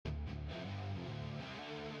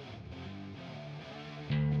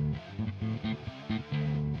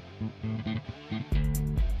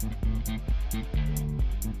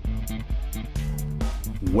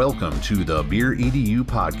Welcome to the Beer EDU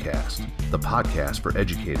podcast, the podcast for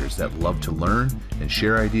educators that love to learn and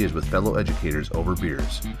share ideas with fellow educators over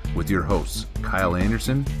beers, with your hosts, Kyle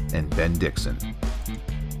Anderson and Ben Dixon.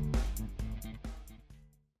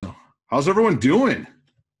 How's everyone doing?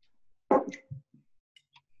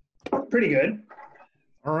 Pretty good.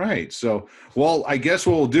 All right. So, well, I guess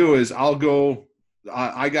what we'll do is I'll go.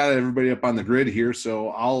 I got everybody up on the grid here, so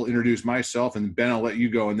I'll introduce myself, and Ben, I'll let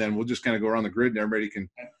you go, and then we'll just kind of go around the grid, and everybody can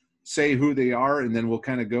say who they are, and then we'll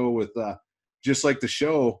kind of go with, just like the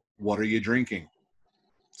show, what are you drinking?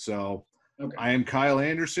 So okay. I am Kyle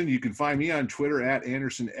Anderson. You can find me on Twitter at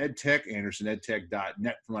AndersonEdTech,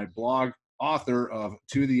 AndersonEdTech.net for my blog, author of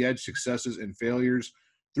To the Edge, Successes and Failures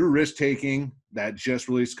Through Risk-Taking, that just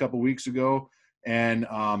released a couple weeks ago, and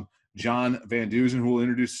John Van Duzen, who we'll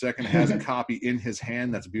introduce in a second, has a copy in his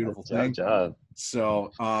hand. That's a beautiful thing. Job.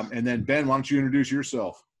 So, and then Ben, why don't you introduce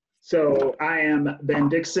yourself? So I am Ben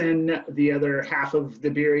Dixon, the other half of the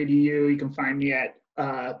Beer EDU. You can find me at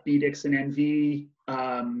BDixonNV.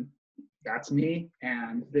 That's me.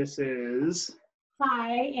 And this is...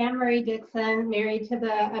 Hi, Anne-Marie Dixon, married to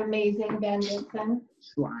the amazing Ben Dixon.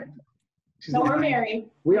 Slide. So we're married.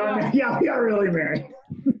 We are really married.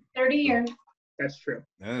 30 years. That's true.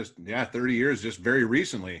 Yeah, 30 years, just very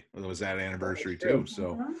recently was that anniversary too.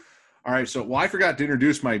 So, all right. So, well, I forgot to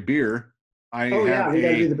introduce my beer. We gotta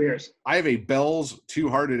do the beers. I have a Bell's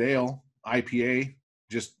Two-Hearted Ale IPA,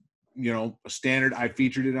 just, a standard. I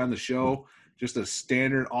featured it on the show, just a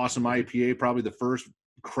standard, awesome IPA, probably the first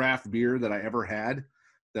craft beer that I ever had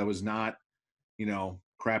that was not,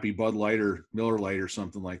 crappy Bud Light or Miller Lite or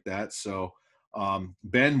something like that. So,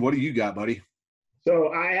 Ben, what do you got, buddy?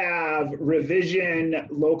 So I have Revision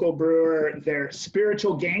local brewer, they're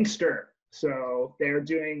Spiritual Gangster. So they were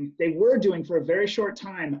doing for a very short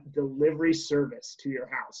time delivery service to your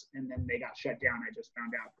house. And then they got shut down. I just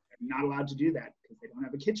found out they're not allowed to do that because they don't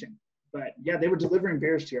have a kitchen. But yeah, they were delivering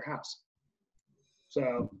beers to your house.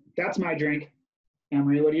 So that's my drink.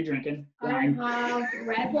 Anne-Marie, what are you drinking? Wine. I have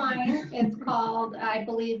red wine. It's called, I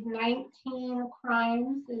believe, 19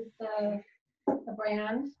 Crimes is the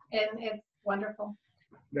brand. And it's wonderful.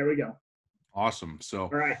 There we go. Awesome. So, all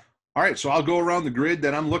right. So I'll go around the grid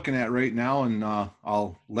that I'm looking at right now, and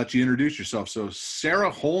I'll let you introduce yourself. So Sarah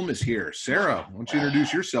Holm is here. Sarah, why don't you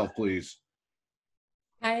introduce yourself, please?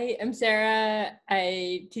 Hi, I'm Sarah.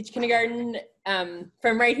 I teach kindergarten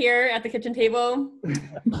from right here at the kitchen table.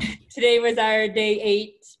 Today was our day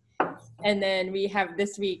 8, and then we have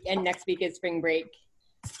this week and next week is spring break.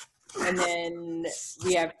 And then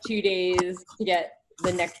we have 2 days to get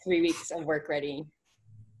the next 3 weeks of work ready.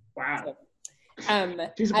 Wow. I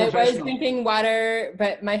was drinking water,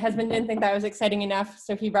 but my husband didn't think that was exciting enough,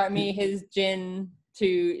 so he brought me his gin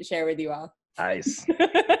to share with you all. Nice.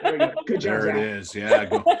 There we go. Good job. There it is. Yeah,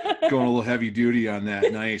 going a little heavy duty on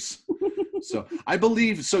that. Nice. So I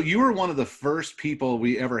believe, you were one of the first people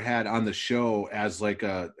we ever had on the show as like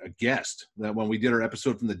a guest, that when we did our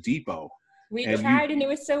episode from the depot. We tried and it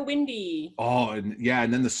was so windy. Oh, and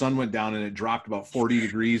then the sun went down and it dropped about 40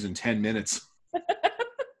 degrees in 10 minutes.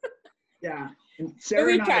 Yeah. And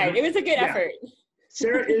Sarah, we tried. It was a good effort.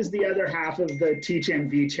 Sarah is the other half of the Teach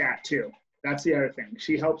NV chat too. That's the other thing.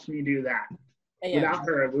 She helps me do that. Yeah. Without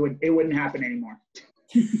her, it wouldn't happen anymore.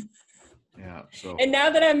 Yeah. So. And now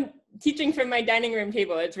that I'm teaching from my dining room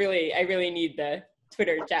table, I really need the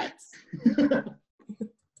Twitter chats.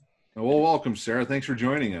 Well, welcome, Sarah. Thanks for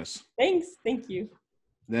joining us. Thanks. Thank you.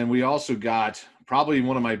 Then we also got probably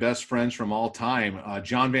one of my best friends from all time,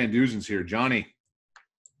 John Van Duzen's here. Johnny.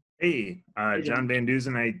 Hey, John Van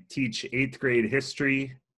Duzen. I teach 8th grade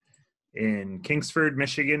history in Kingsford,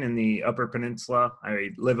 Michigan, in the Upper Peninsula.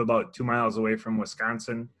 I live about 2 miles away from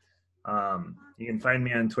Wisconsin. You can find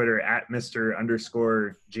me on Twitter at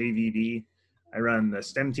Mr_JVD. I run the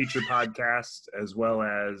STEM Teacher podcast, as well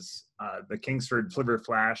as the Kingsford Flivver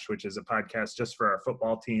Flash, which is a podcast just for our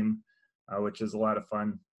football team, which is a lot of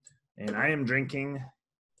fun. And I am drinking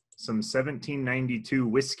some 1792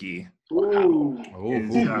 whiskey.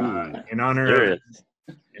 In honor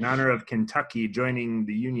of Kentucky joining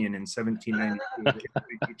the Union in 1792.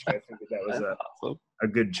 I figured that was a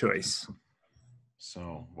good choice.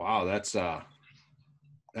 So wow, that's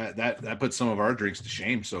that puts some of our drinks to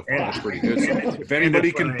shame so far. That's pretty good. So if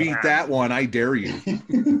anybody can beat that one, I dare you.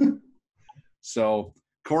 So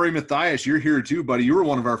Corey Matthias, you're here too, buddy. You were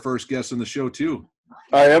one of our first guests on the show too.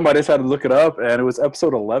 I am. I just had to look it up, and it was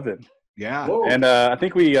episode 11. Yeah. Whoa. And I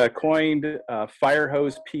think we coined Fire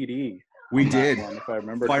Hose PD. We did. If I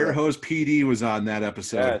remember. Fire Hose PD was on that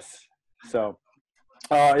episode. Yes. So,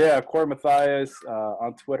 Corey Matthias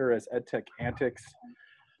on Twitter as EdTech Antics.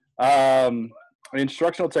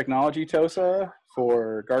 instructional technology TOSA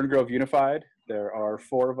for Garden Grove Unified. There are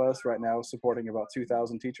 4 of us right now supporting about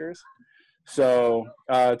 2,000 teachers. So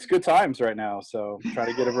it's good times right now. So trying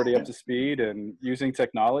to get everybody up to speed and using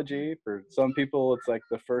technology. For some people, it's like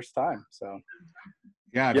the first time. So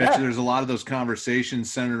Yeah, I bet you there's a lot of those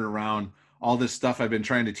conversations centered around all this stuff I've been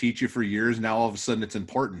trying to teach you for years. Now all of a sudden it's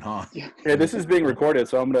important, huh? Yeah, this is being recorded,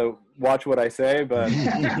 so I'm going to watch what I say, but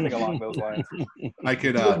something along those lines. I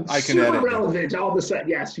can Super edit. relevant all of a sudden.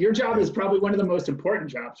 Yes, your job is probably one of the most important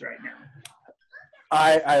jobs right now.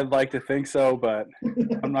 I'd like to think so, but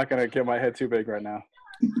I'm not going to get my head too big right now.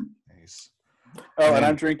 Nice. Oh, and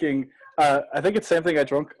I'm drinking, I think it's the same thing I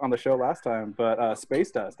drank on the show last time, but Space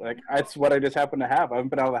Dust. Like, that's what I just happened to have. I haven't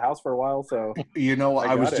been out of the house for a while, so. You know,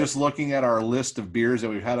 I was just looking at our list of beers that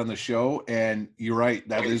we've had on the show, and you're right.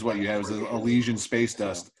 That is what you have, is Elysian Space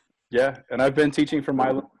Dust. Yeah, and I've been teaching from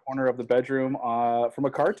my little corner of the bedroom from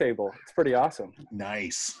a card table. It's pretty awesome.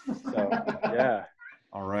 Nice. So, yeah.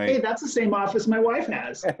 All right. Hey, that's the same office my wife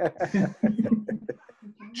has.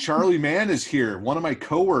 Charlie Mann is here, one of my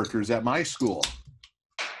coworkers at my school.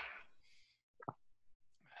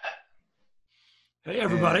 Hey,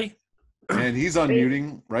 everybody. And he's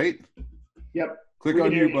unmuting, right? Yep. Click on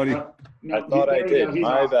mute, buddy. I thought I did.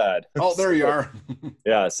 My bad. Oh, there you are.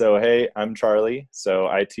 Yeah. So, hey, I'm Charlie. So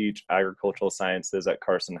I teach agricultural sciences at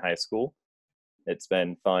Carson High School. It's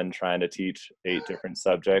been fun trying to teach 8 different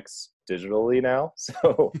subjects digitally now.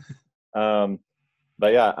 So,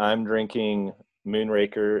 but yeah, I'm drinking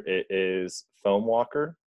Moonraker. It is Foam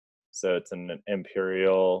Walker. So it's an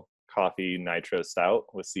Imperial coffee nitro stout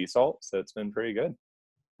with sea salt. So it's been pretty good.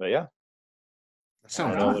 But yeah. That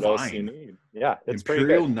sounds I don't know what else you fine. need. Yeah, it's Imperial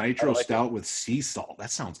pretty good. Nitro like Stout with sea salt.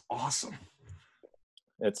 That sounds awesome.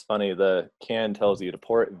 It's funny. The can tells you to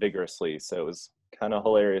pour it vigorously. So it was kind of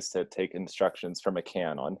hilarious to take instructions from a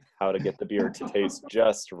can on how to get the beer to taste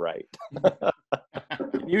just right.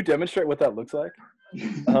 Can you demonstrate what that looks like?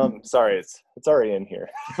 Sorry, it's already in here.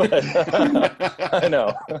 I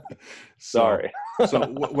know. Sorry. So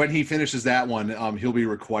when he finishes that one, he'll be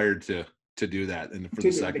required to do that for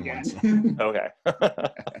the second one. So. Okay.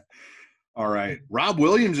 All right. Rob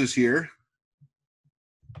Williams is here.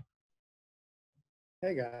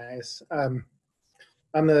 Hey guys.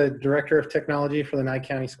 I'm the Director of Technology for the Nye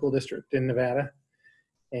County School District in Nevada.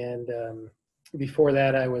 And before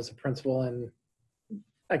that, I was a principal, and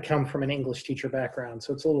I come from an English teacher background,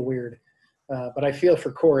 so it's a little weird. But I feel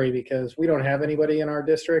for Corey because we don't have anybody in our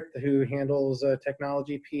district who handles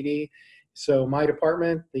technology PD. So my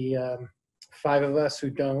department, the 5 of us who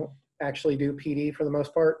don't actually do PD for the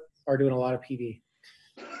most part, are doing a lot of PD.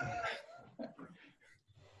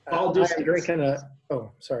 All distance. I'm drinking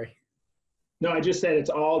oh, sorry. No, I just said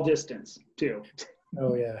it's all distance too.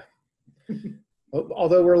 Oh yeah.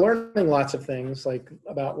 Although we're learning lots of things, like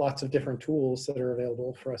about lots of different tools that are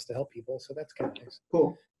available for us to help people. So that's kind of nice.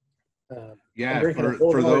 Cool. Yeah,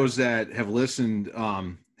 for those that have listened,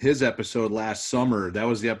 his episode last summer, that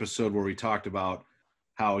was the episode where we talked about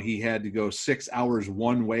how he had to go 6 hours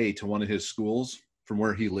one way to one of his schools from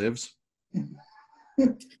where he lives.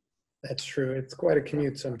 That's true. It's quite a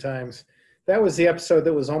commute sometimes. That was the episode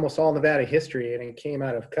that was almost all Nevada history, and it came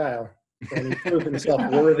out of Kyle. And he proved himself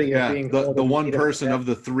worthy of being the one person of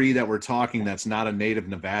the 3 that we're talking that's not a native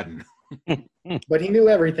Nevadan. But he knew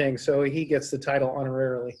everything, so he gets the title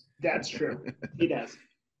honorarily. That's true. He does.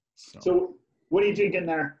 So what are you drinking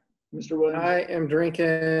there, Mr. Williams? I am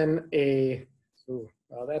drinking a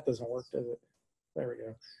well, that doesn't work, does it? There we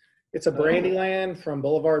go. It's a Brandyland from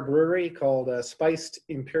Boulevard Brewery called Spiced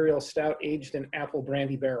Imperial Stout aged in apple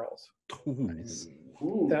brandy barrels. Nice.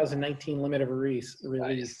 2019 limited release.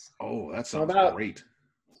 Nice. Oh, that sounds great.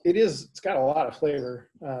 It is. It's got a lot of flavor.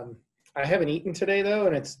 I haven't eaten today though,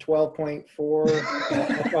 and it's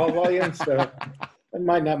 12.4 alcohol volume, so I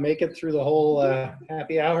might not make it through the whole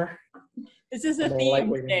happy hour. This is a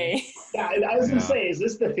theme today. Yeah, I was gonna say, is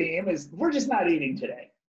this the theme? We're just not eating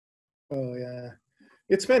today. Oh yeah,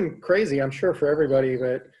 it's been crazy, I'm sure, for everybody,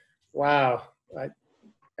 but wow.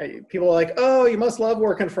 People are like, oh, you must love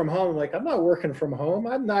working from home. I'm like, I'm not working from home.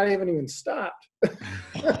 I'm not even stopped.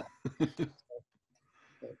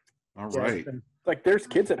 All right. Like, there's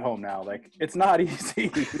kids at home now. Like, it's not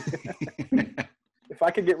easy. If I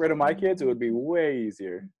could get rid of my kids, it would be way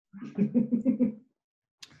easier.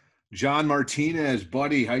 John Martinez,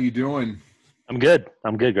 buddy, how you doing? I'm good,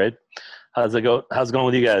 Greg. How's it going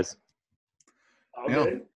with you guys? All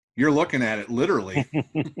good. You're looking at it literally.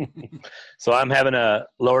 So I'm having a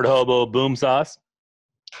Lord Hobo Boom Sauce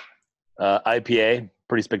IPA,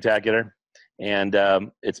 pretty spectacular. And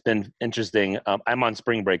it's been interesting. I'm on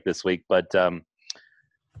spring break this week, but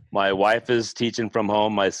My wife is teaching from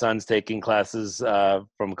home. My son's taking classes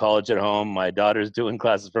from college at home. My daughter's doing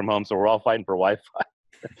classes from home. So we're all fighting for Wi-Fi.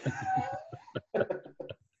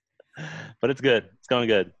 But it's good. It's going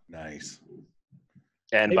good. Nice.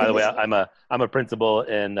 And by the way, I'm a principal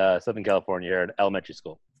in Southern California here at elementary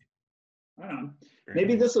school.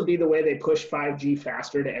 Maybe this will be the way they push 5G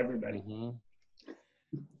faster to everybody.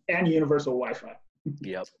 And universal Wi-Fi.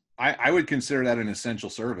 Yep. I would consider that an essential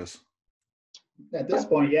service. At this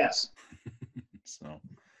point, yes. So,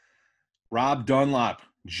 Rob Dunlop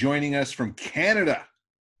joining us from Canada.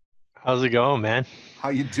 How's it going, man? How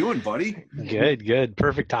you doing, buddy? Good.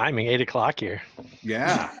 Perfect timing. 8 o'clock here.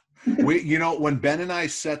 Yeah. When Ben and I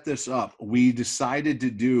set this up, we decided to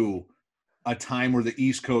do a time where the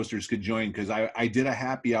East Coasters could join, because I did a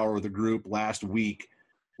happy hour with a group last week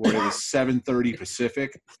where it was 7:30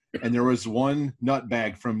 Pacific, and there was one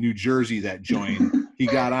nutbag from New Jersey that joined. He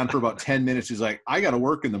got on for about 10 minutes. He's like, I got to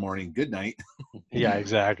work in the morning. Good night. Yeah,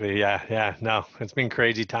 exactly. Yeah. No, it's been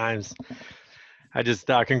crazy times. I just,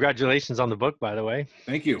 congratulations on the book, by the way.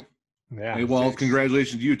 Thank you. Yeah. Hey, well,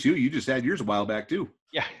 congratulations to you too. You just had yours a while back too.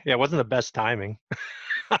 Yeah. It wasn't the best timing.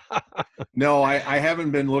 No, I haven't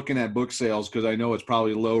been looking at book sales because I know it's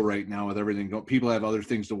probably low right now with everything going. People have other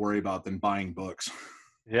things to worry about than buying books.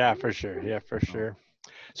 Yeah, for sure.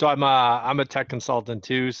 So I'm a tech consultant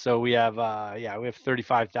too. So we have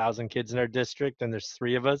 35,000 kids in our district, and there's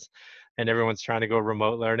 3 of us, and everyone's trying to go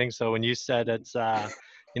remote learning. So when you said it's that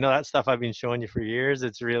stuff I've been showing you for years,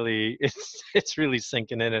 it's really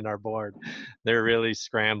sinking in our board. They're really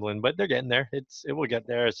scrambling, but they're getting there. It will get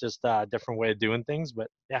there. It's just a different way of doing things. But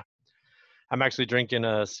yeah, I'm actually drinking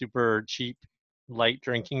a super cheap light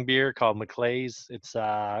drinking beer called McClay's. It's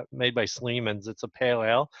made by Sleeman's. It's a pale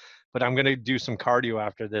ale, but I'm going to do some cardio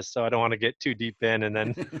after this, so I don't want to get too deep in and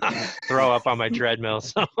then throw up on my treadmill.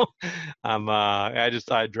 So I just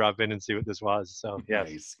thought I'd drop in and see what this was. So yeah.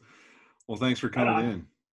 Nice. Well, thanks for coming in.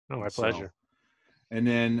 Oh, my pleasure. And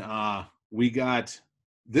then we got,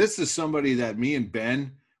 this is somebody that me and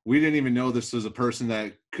Ben, we didn't even know this was a person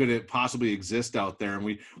that could possibly exist out there.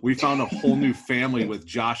 And we found a whole new family with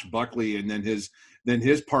Josh Buckley, and then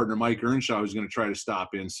his partner, Mike Earnshaw, was going to try to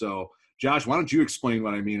stop in. So Josh, why don't you explain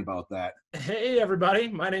what I mean about that? Hey, everybody.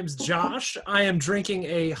 My name's Josh. I am drinking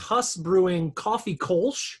a Huss Brewing Coffee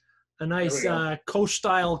Kolsch, a nice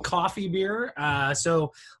Kolsch-style coffee beer.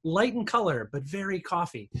 So light in color, but very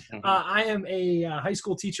coffee. I am a high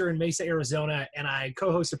school teacher in Mesa, Arizona, and I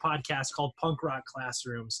co-host a podcast called Punk Rock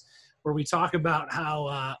Classrooms, where we talk about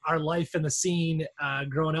how our life in the scene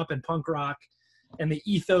growing up in punk rock and the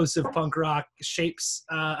ethos of punk rock shapes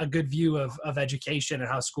a good view of education and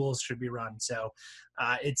how schools should be run. So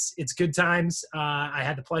it's good times. I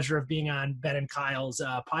had the pleasure of being on Ben and Kyle's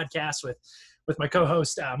podcast with my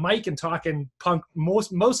co-host Mike, and talking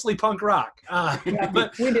mostly punk rock.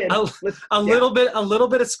 But we did a little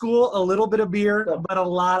bit of school, a little bit of beer, but a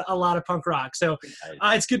lot of punk rock. So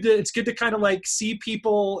it's good to kind of like see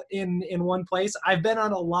people in one place. I've been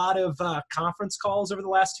on a lot of conference calls over the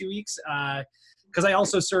last 2 weeks. Because I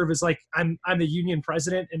also serve as I'm the union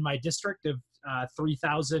president in my district of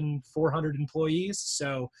 3,400 employees.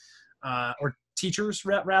 So, or teachers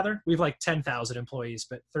rather. We have 10,000 employees,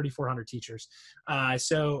 but 3,400 teachers.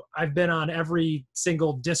 So I've been on every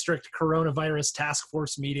single district coronavirus task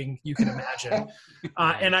force meeting you can imagine,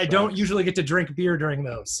 and I don't usually get to drink beer during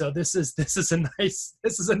those. So this is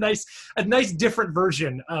a nice different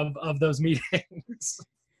version of those meetings.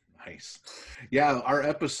 Nice. Yeah, our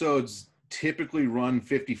episodes typically run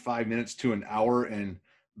 55 minutes to an hour, and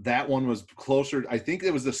that one was closer. I think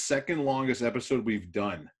it was the second longest episode we've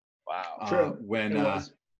done. Wow. True.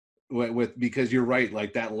 Because you're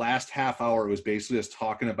right, that last half hour was basically just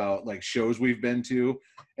talking about shows we've been to,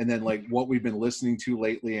 and then what we've been listening to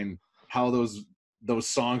lately, and how those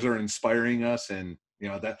songs are inspiring us. And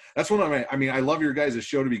that's one of my, I love your guys'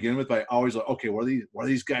 show to begin with, but I always okay, what are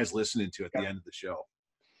these guys listening to at the end of the show?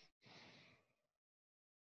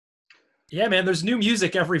 Yeah, man, there's new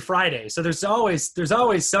music every Friday. So there's always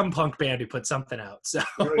some punk band who puts something out. So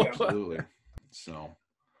absolutely. So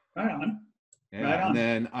right on. Yeah, right on. And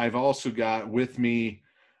then I've also got with me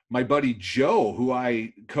my buddy Joe, who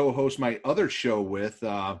I co-host my other show with.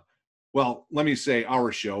 Well, let me say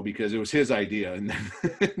our show because it was his idea, and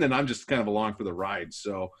then I'm just kind of along for the ride.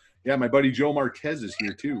 So yeah, my buddy Joe Marquez is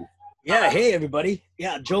here too. Yeah, hey everybody.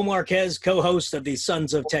 Yeah, Joe Marquez, co-host of the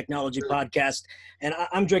Sons of Technology podcast, and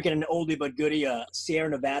I'm drinking an oldie but goodie, Sierra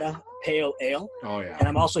Nevada Pale Ale. Oh yeah. And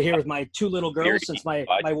I'm also here with my 2 little girls, since my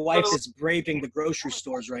wife is braving the grocery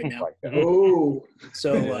stores right now. Oh.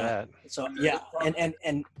 So yeah,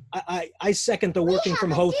 and I second the working from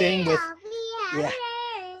home thing with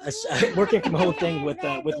working from home thing with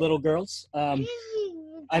little girls.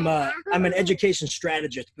 I'm an education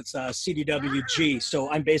strategist with CDWG, so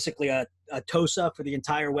I'm basically a TOSA for the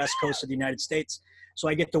entire West Coast of the United States. So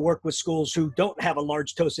I get to work with schools who don't have a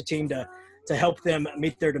large TOSA team to help them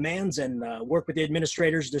meet their demands, and work with the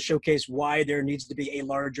administrators to showcase why there needs to be a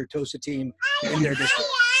larger TOSA team in their district.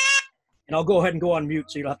 And I'll go ahead and go on mute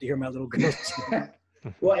so you don't have to hear my little girls.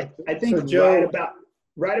 Well, I think So, Joe-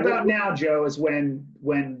 right about now, Joe, is when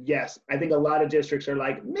yes, I think a lot of districts are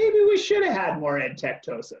like, maybe we should have had more ed tech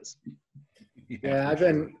TOSAs. Yeah, I've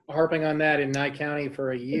been harping on that in Nye County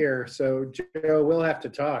for a year. So Joe, we'll have to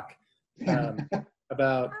talk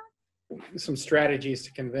about some strategies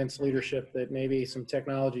to convince leadership that maybe some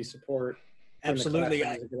technology support. in the Absolutely.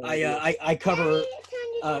 classroom is a good idea. I cover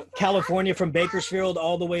California from Bakersfield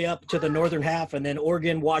all the way up to the northern half, and then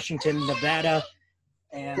Oregon, Washington, Nevada,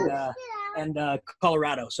 and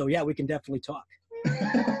Colorado. So yeah, we can definitely talk.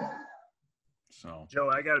 So Joe,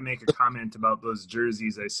 I got to make a comment about those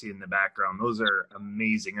jerseys I see in the background. Those are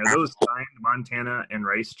amazing. Are those signed Montana and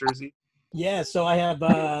Rice jersey? Yeah, so I have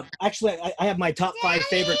actually I have my top 5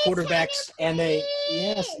 favorite quarterbacks, and they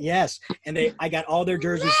I got all their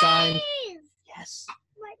jerseys signed. Yes.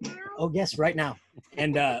 Oh yes, right now.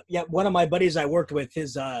 And yeah, one of my buddies I worked with,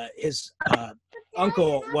 his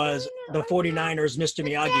uncle was the 49ers Mr.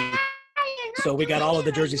 Miyagi. So we got all of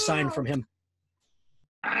the jerseys signed from him.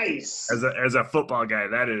 Nice. As a football guy,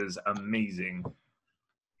 that is amazing.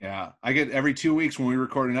 yeah, I get every 2 weeks when we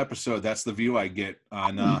record an episode. That's the view I get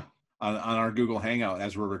on our Google Hangout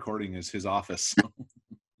as we're recording is his office.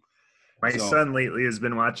 My So- son lately has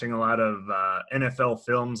been watching a lot of NFL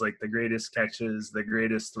films, like the greatest catches, the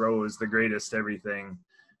greatest throws, the greatest everything.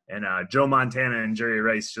 And Joe Montana and Jerry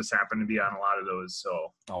Rice just happen to be on a lot of those.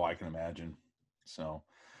 So Oh, I can imagine. So,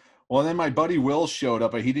 well, and then my buddy Will showed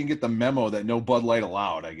up, but he didn't get the memo that no Bud Light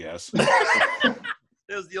allowed, I guess.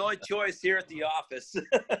 It was the only choice here at the office.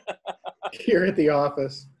 Here at the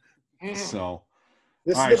office. So,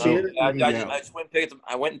 This All is right, the beer. I Yeah. just went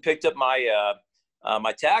and picked up my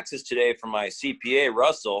my taxes today from my CPA,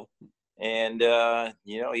 Russell, and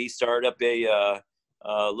he started up a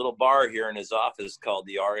little bar here in his office called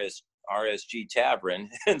the RSG Tavern,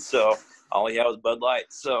 and so all he had was Bud Light.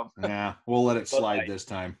 So yeah, we'll let it Bud slide Light. this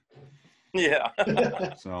time. yeah.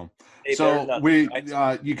 So, Hey, better so than we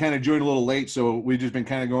nothing. you kind of joined a little late, so we've just been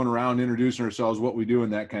kind of going around introducing ourselves, what we do,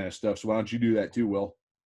 and that kind of stuff. So why don't you do that too, Will?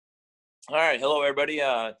 All right, hello everybody.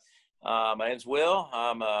 My name's Will.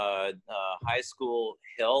 I'm a high school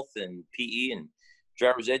health and PE and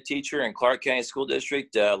driver's ed teacher in Clark County School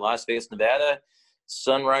District, Las Vegas, Nevada,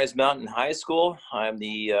 Sunrise Mountain High School. I'm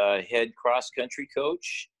the head cross country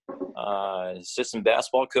coach, assistant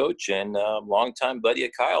basketball coach, and longtime buddy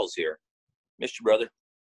of Kyle's here. Missed you, brother.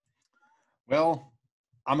 Well,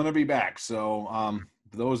 I'm going to be back. So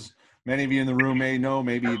those many of you in the room may know,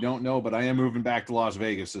 maybe you don't know, but I am moving back to Las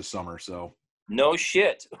Vegas this summer. So No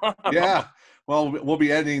shit. yeah, well, we'll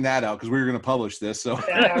be editing that out because we were going to publish this. So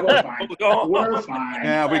Yeah, we're fine. We're fine.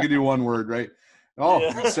 yeah, we could do one word, right? Oh,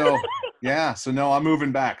 Yeah. so yeah, so no, I'm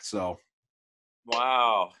moving back. So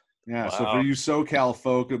Wow. yeah, so Wow. for you SoCal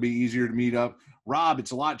folk, it'll be easier to meet up. Rob,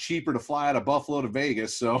 it's a lot cheaper to fly out of Buffalo to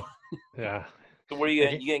Vegas. So Yeah. So what are you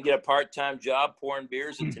gonna get a part-time job pouring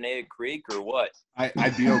beers at Tenaya Creek or what?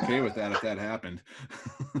 I'd be okay with that if that happened.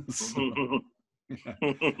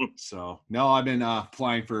 So no, I've been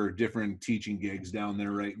applying for different teaching gigs down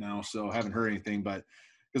there right now. So haven't heard anything, but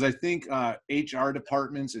because I think HR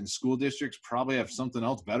departments and school districts probably have something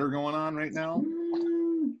else better going on right now.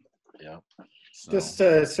 Yeah. So, Just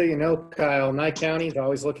so you know, Kyle, Nye County is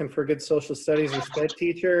always looking for a good social studies or SPED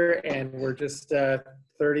teacher, and we're just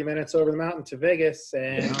 30 minutes over the mountain to Vegas,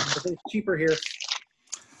 and everything's cheaper here.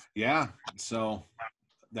 yeah. So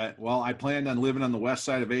I planned on living on the west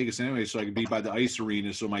side of Vegas anyway, so I could be by the ice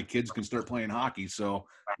arena so my kids can start playing hockey. So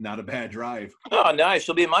not a bad drive. Oh, nice.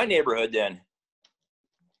 She'll be in my neighborhood then.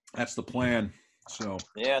 That's the plan. So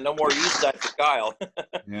Yeah, no more east side for Kyle.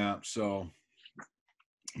 yeah. So,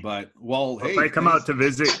 but well, hey, If I come out to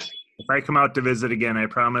visit again, I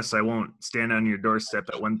promise I won't stand on your doorstep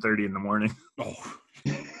at 1:30 in the morning. Oh.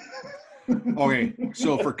 Okay,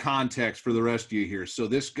 so for context for the rest of you here, so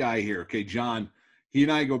this guy here, okay, John, he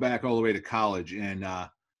and I go back all the way to college, and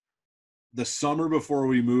the summer before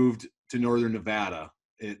we moved to Northern Nevada,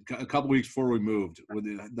 a couple weeks before we moved, with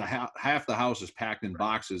half the house is packed in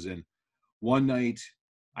boxes, and one night,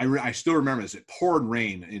 I still remember this. It poured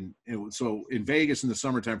rain, so in Vegas in the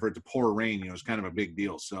summertime for it to pour rain, it's kind of a big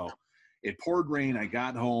deal. So it poured rain. I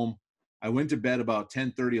got home. I went to bed about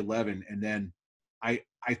 10:30, 11, and then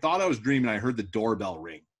I thought I was dreaming. I heard the doorbell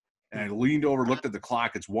ring, And I leaned over, looked at the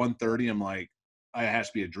clock. It's 1:30. I'm like, it has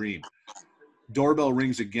to be a dream. Doorbell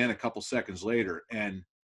rings again a couple seconds later, and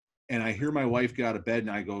I hear my wife get out of bed,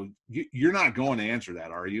 and I go, "You're not going to answer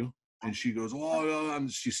that, are you?" And she goes, "Oh,"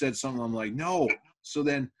 she said something. I'm like, "No." So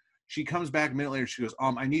then she comes back a minute later. She goes,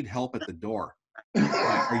 I need help at the door."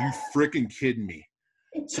 Like, are you freaking kidding me?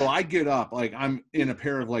 So I get up, like I'm in a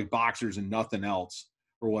pair of like boxers and nothing else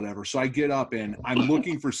or whatever. So I get up and I'm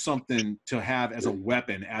looking for something to have as a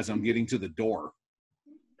weapon as I'm getting to the door,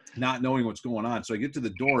 not knowing what's going on. So I get to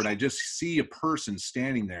the door and I just see a person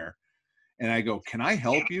standing there, and I go, "Can I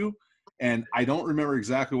help you?" And I don't remember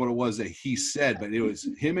exactly what it was that he said, but it was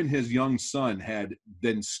him and his young son had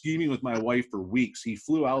been scheming with my wife for weeks. He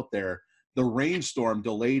flew out there. The rainstorm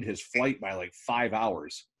delayed his flight by like 5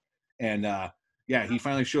 hours. And yeah, he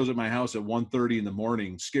finally shows up at my house at 1:30 in the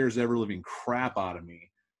morning, scares the ever living crap out of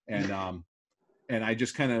me. And I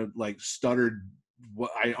just kind of like stuttered.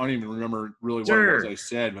 What I don't even remember really what it was I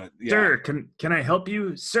said, but yeah. Sir, can I help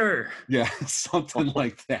you, sir? Yeah, something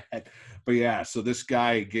like that. But yeah, so this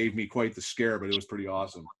guy gave me quite the scare, but it was pretty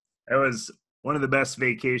awesome. It was one of the best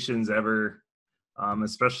vacations ever,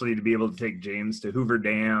 especially to be able to take James to Hoover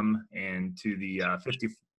Dam and to the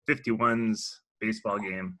 51s baseball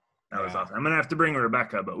game. That was awesome. I'm going to have to bring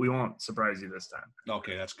Rebecca, but we won't surprise you this time.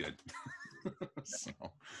 Okay, that's good.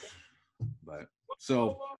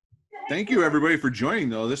 So thank you everybody for joining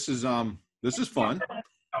though. This is fun.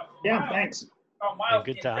 Yeah, thanks. Yeah,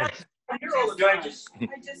 good time. I just did.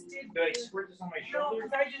 Do I squirt this on my shoulder? No,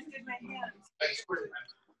 because I just did my hands. I squirted my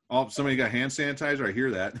Oh, somebody got hand sanitizer. I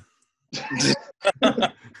hear that.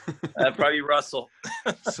 Probably Russell.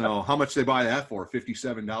 So how much they buy that for?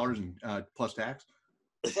 $57 and plus tax?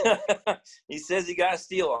 He says he got a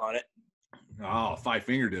steal on it. Oh,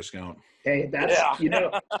 5-finger discount. Hey, that's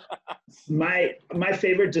my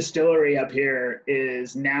favorite distillery up here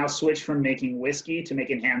is now switched from making whiskey to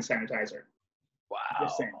making hand sanitizer. Wow.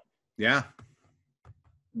 Just saying. Yeah.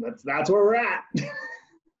 That's where we're at.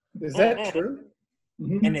 Is that true?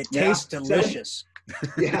 Mm-hmm. And it tastes delicious.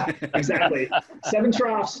 Yeah, exactly. Seven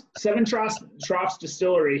Troughs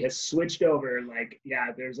Distillery has switched over. Like, yeah,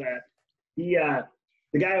 there's the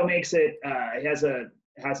guy who makes it. He has a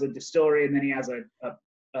distillery, and then he has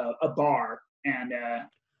a bar, and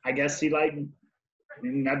I guess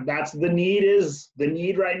that's the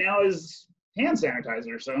need right now is hand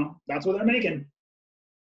sanitizer. So that's what they're making.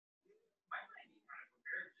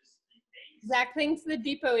 Zach thinks the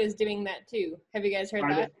Depot is doing that too. Have you guys heard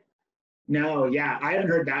that? No, yeah, I haven't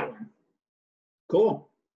heard that one. Cool.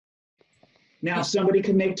 Now, if somebody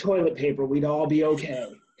could make toilet paper, we'd all be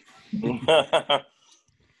okay.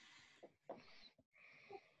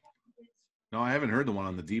 No, I haven't heard the one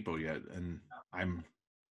on the Depot yet, and I'm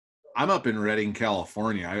up in Redding,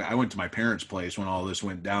 California. I went to my parents' place when all this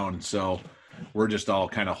went down, so we're just all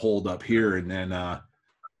kind of holed up here, and then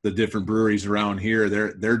the different breweries around here,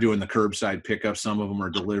 they're doing the curbside pickup. Some of them are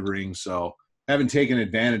delivering, so I haven't taken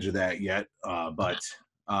advantage of that yet, but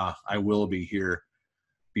I will be here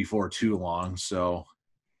before too long. So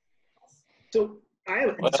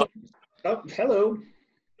hello.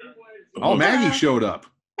 Oh, Maggie showed up.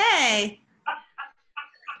 Hey.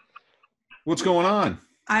 What's going on?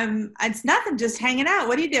 It's nothing, just hanging out.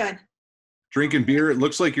 What are you doing? Drinking beer. It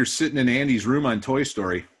looks like you're sitting in Andy's room on Toy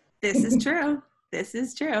Story. This is true. This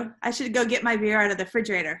is true. I should go get my beer out of the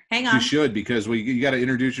refrigerator. Hang on. You should, because you got to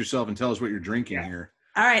introduce yourself and tell us what you're drinking here.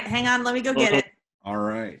 All right, hang on. Let me go get it. All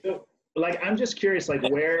right. So, I'm just curious,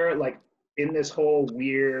 where, in this whole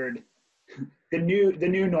weird, the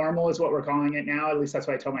new normal is what we're calling it now. At least that's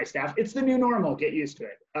what I tell my staff. It's the new normal. Get used to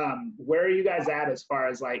it. Where are you guys at as far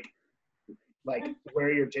as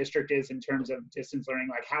where your district is in terms of distance learning?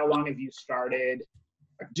 How long have you started?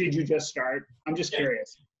 Did you just start? I'm just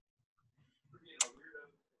curious.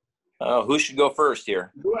 Who should go first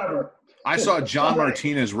here? Whoever. I saw John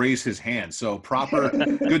Martinez raise his hand, so proper.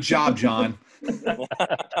 Good job, John.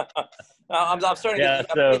 I'm starting to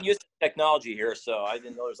get used to technology here, so I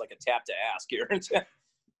didn't know there's a tap to ask here.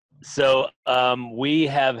 So we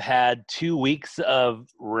have had 2 weeks of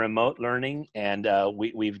remote learning, and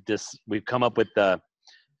we've come up with a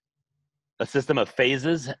system of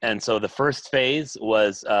phases. And so the first phase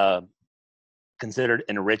was considered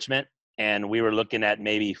enrichment, and we were looking at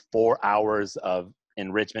maybe 4 hours of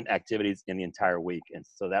enrichment activities in the entire week. And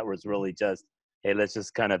so that was really just, hey, let's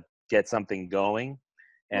just kind of get something going.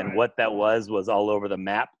 And Right. what that was all over the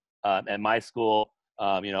map. At my school,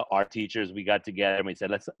 our teachers, we got together and we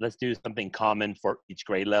said, let's do something common for each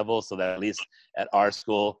grade level, so that at least at our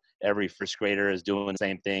school, every first grader is doing the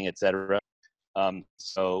same thing, et cetera.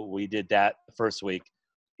 So we did that the first week.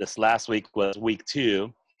 This last week was week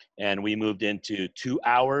 2. and we moved into 2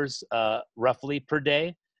 hours roughly per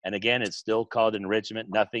day. And again, it's still called enrichment,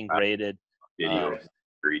 nothing graded. Video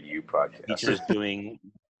read you podcast. Teachers doing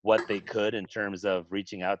what they could in terms of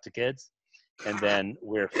reaching out to kids. And then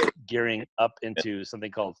we're gearing up into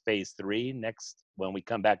something called phase 3 when we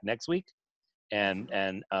come back next week. And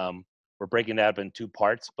we're breaking that up in 2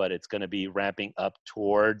 parts, but it's going to be ramping up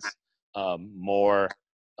towards more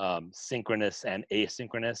synchronous and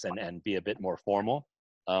asynchronous and be a bit more formal,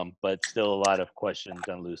 but still a lot of questions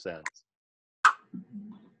on loose ends.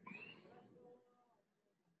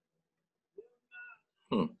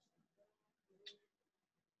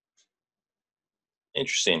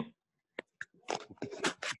 Interesting.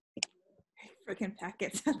 Freaking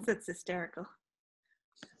packets. That's hysterical.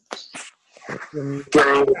 You're muted.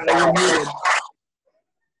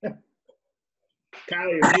 Kyle,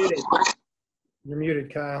 you're muted. You're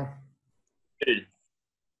muted, Kyle. He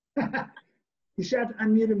should have to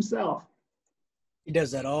unmute himself. He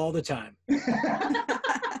does that all the time.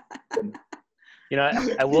 You know,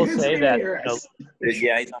 I will say that,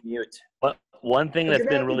 Yeah, he's on mute. one thing that's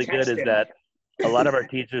been really good is that a lot of our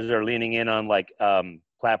teachers are leaning in on like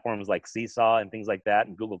platforms like Seesaw and things like that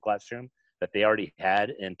and Google Classroom that they already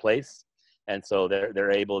had in place. And so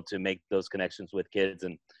they're able to make those connections with kids.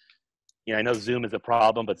 And, you know, I know Zoom is a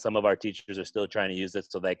problem, but some of our teachers are still trying to use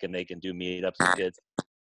it so they can do meetups with kids.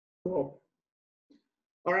 Cool.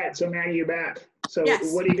 All right, so Maggie, you're back. So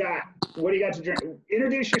Yes. what do you got? What do you got to drink?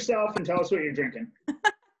 Introduce yourself and tell us what you're drinking.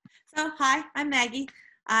 So hi, I'm Maggie.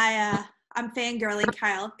 I'm fangirling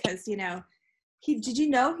Kyle because did you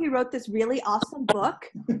know he wrote this really awesome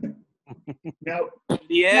book? No.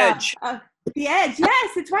 The Edge. The Edge.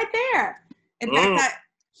 Yes, it's right there. In fact,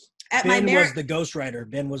 at my Ben was the ghostwriter.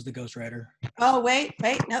 Ben was the ghostwriter. Oh wait,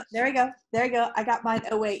 no, there we go. I got mine.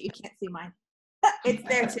 Oh wait, you can't see mine. It's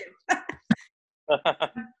there too.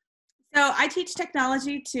 So I teach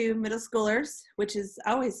technology to middle schoolers, which is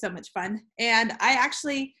always so much fun. And I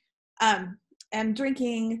actually am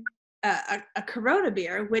drinking a Corona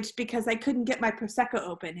beer, because I couldn't get my Prosecco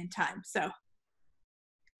open in time. So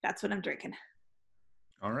that's what I'm drinking.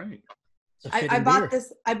 All right. I bought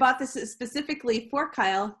this. I bought this specifically for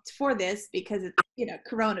Kyle for this because it's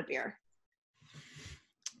Corona beer.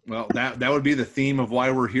 Well, that would be the theme of why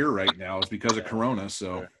we're here right now is because of Corona.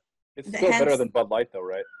 So it's still better than Bud Light, though,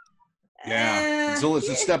 right? Yeah. So it's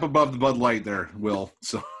a step above the Bud Light there, Will.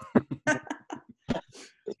 So Bud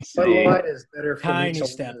Light is better for Tiny me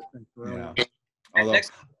step. than Corona. yeah. Although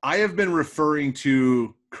I have been referring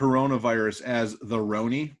to coronavirus as the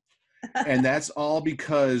Roni, and that's all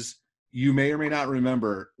because you may or may not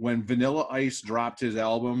remember when Vanilla Ice dropped his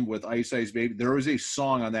album with Ice Ice Baby, there was a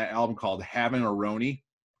song on that album called Having a Roni.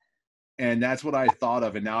 And that's what I thought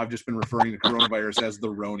of. And now I've just been referring to coronavirus as the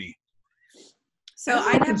Roni. So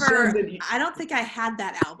I don't think I had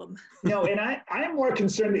that album. No, and I am more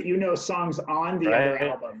concerned that you know songs on the other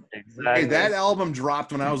album. Hey, that album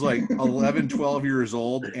dropped when I was like 11, 12 years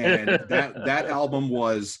old. And that album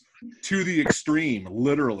was To the Extreme,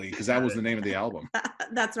 literally, because that was the name of the album.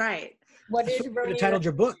 That's right. What is You could have titled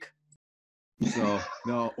your book. So,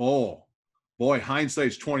 no, oh, boy,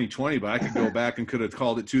 hindsight's 20/20, but I could go back and could have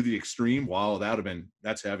called it To the Extreme. Wow,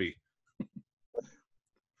 that's heavy.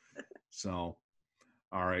 So,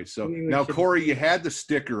 all right. So now, Corey, you had the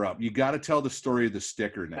sticker up. You got to tell the story of the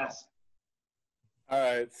sticker now. Yes. All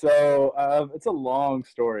right. So it's a long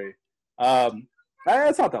story.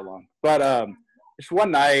 It's not that long, but just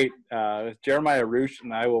one night, Jeremiah Roosh,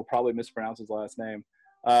 and I will probably mispronounce his last name.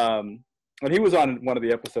 And he was on one of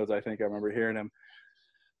the episodes, I think I remember hearing him.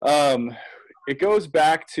 It goes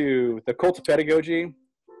back to the Cult of Pedagogy,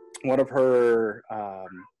 one of her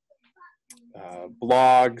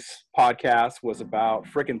blogs, podcasts was about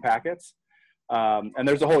frickin' packets. And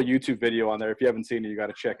there's a whole YouTube video on there. If you haven't seen it, you got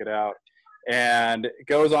to check it out. And it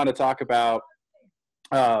goes on to talk about,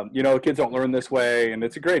 kids don't learn this way. And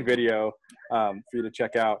it's a great video for you to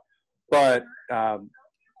check out. But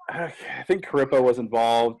I think Carippa was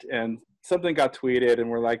involved and something got tweeted and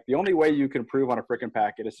we're like, the only way you can improve on a frickin'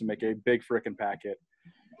 packet is to make a big frickin' packet.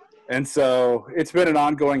 And so it's been an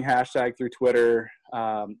ongoing hashtag through Twitter.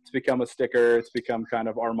 It's become a sticker. It's become kind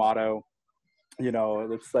of our motto.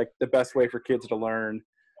 It's like the best way for kids to learn,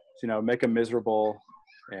 make them miserable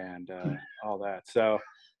and all that. So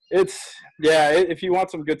if you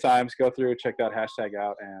want some good times, go through, check that hashtag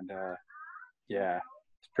out. And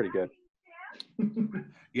it's pretty good.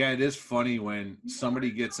 Yeah, it is funny when somebody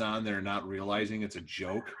gets on there not realizing it's a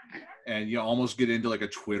joke and you almost get into like a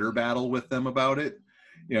Twitter battle with them about it,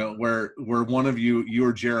 where one of you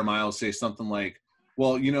or Jeremiah will say something like,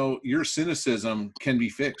 Well, you know, your cynicism can be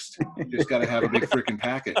fixed. You just got to have a big freaking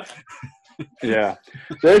packet. Yeah,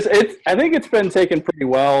 I think it's been taken pretty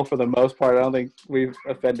well for the most part. I don't think we've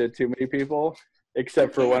offended too many people,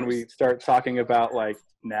 except for when we start talking about like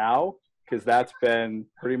now, because that's been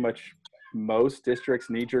pretty much most districts'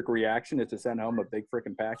 knee-jerk reaction is to send home a big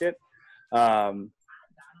freaking packet.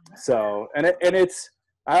 So, it's,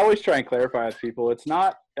 I always try and clarify with people, it's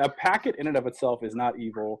not, a packet in and of itself is not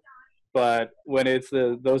evil, but when it's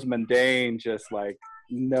those mundane, just like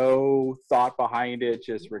no thought behind it,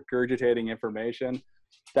 just regurgitating information,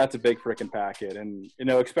 that's a big freaking packet. And, you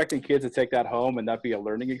know, expecting kids to take that home and that be a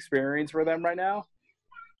learning experience for them right now,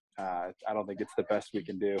 I don't think it's the best we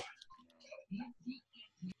can do.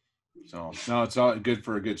 So, no, it's all good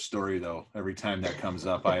for a good story, though. Every time that comes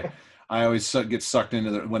up, I always get sucked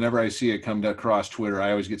into whenever I see it come across Twitter,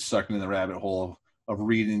 I always get sucked into the rabbit hole of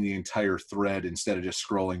reading the entire thread instead of just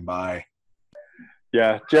scrolling by.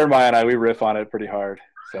 Yeah, Jeremiah and we riff on it pretty hard.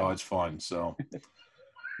 So it's fun. So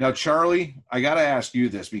now, Charlie, I got to ask you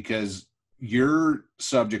this because your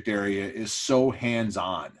subject area is so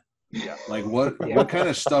hands-on. Yeah. Like what kind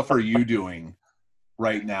of stuff are you doing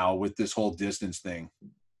right now with this whole distance thing?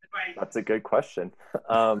 That's a good question.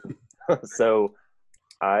 So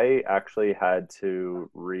I actually had to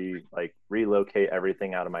relocate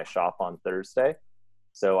everything out of my shop on Thursday.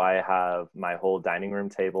 So I have my whole dining room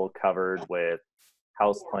table covered with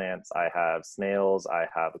house plants. I have snails, I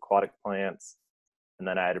have aquatic plants, and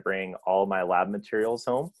then I had to bring all my lab materials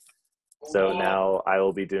home. So now I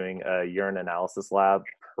will be doing a urine analysis lab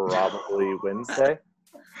probably Wednesday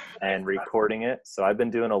and recording it. So I've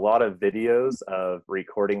been doing a lot of videos of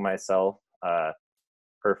recording myself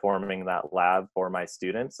performing that lab for my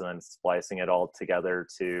students and then splicing it all together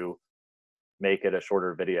to make it a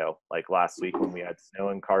shorter video. Like last week when we had snow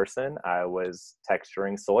in Carson, I was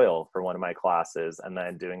texturing soil for one of my classes and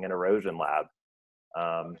then doing an erosion lab.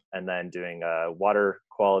 And then doing a water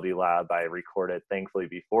quality lab I recorded, thankfully,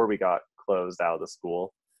 before we got closed out of the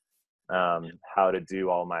school, how to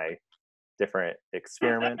do all my different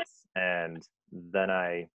experiments. And then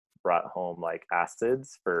I brought home like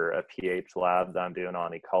acids for a pH lab that I'm doing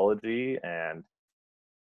on ecology. And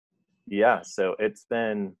yeah, so it's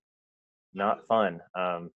been not fun.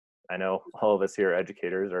 I know all of us here are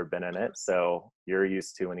educators or been in it. So you're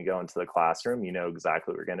used to when you go into the classroom, you know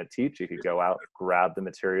exactly what you're going to teach. You could go out, grab the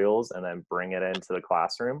materials, and then bring it into the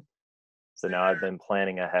classroom. So now I've been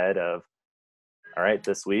planning ahead of, all right,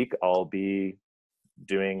 this week I'll be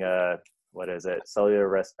doing a, cellular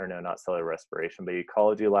respiration, but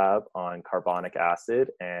ecology lab on carbonic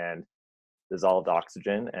acid and dissolved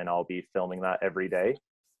oxygen. And I'll be filming that every day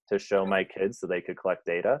to show my kids so they could collect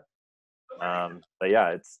data. But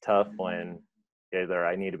yeah, it's tough when either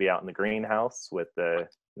I need to be out in the greenhouse with the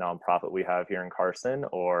nonprofit we have here in Carson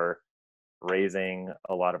or raising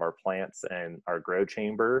a lot of our plants in our grow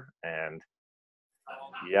chamber. And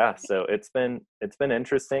yeah, so it's been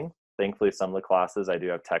interesting. Thankfully, some of the classes I do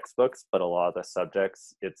have textbooks, but a lot of the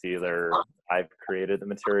subjects, it's either I've created the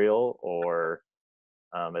material or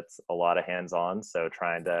it's a lot of hands-on. So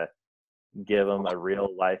trying to give them a real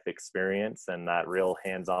life experience and that real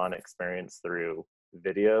hands-on experience through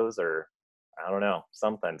videos or I don't know,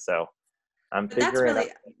 something. So I'm figuring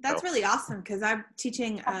that's really awesome because I'm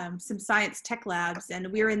teaching some science tech labs and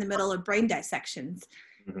we were in the middle of brain dissections.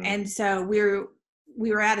 Mm-hmm. And so we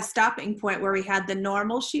were at a stopping point where we had the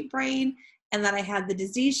normal sheep brain and then I had the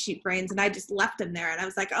disease sheep brains and I just left them there. And I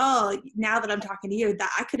was like, oh, now that I'm talking to you,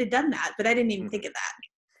 that I could have done that, but I didn't even think of that.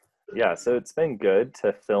 Yeah, so it's been good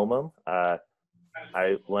to film them.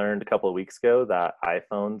 I learned a couple of weeks ago that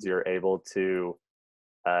iPhones, you're able to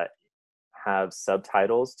have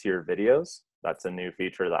subtitles to your videos. That's a new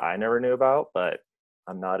feature that I never knew about, but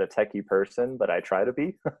I'm not a techie person, but I try to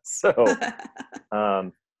be. So,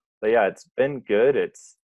 but yeah, it's been good.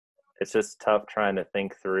 It's just tough trying to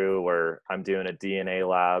think through where I'm doing a DNA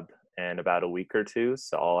lab in about a week or two.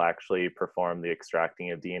 So I'll actually perform the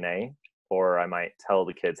extracting of DNA. Or I might tell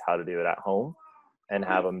the kids how to do it at home and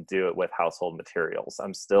have them do it with household materials.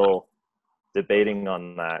 I'm still debating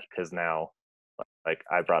on that because now, like,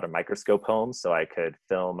 I brought a microscope home so I could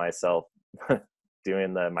film myself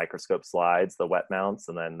doing the microscope slides, the wet mounts,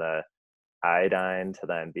 and then the iodine to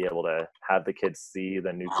then be able to have the kids see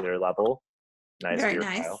the nuclear level. Very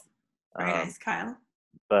nice. Very nice, Kyle.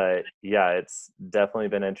 But yeah, it's definitely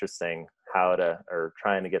been interesting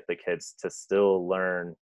trying to get the kids to still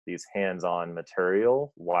learn these hands-on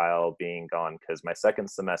material while being gone, because my second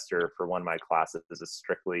semester for one of my classes is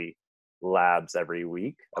strictly labs every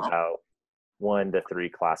week, about 1 to 3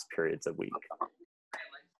 class periods a week.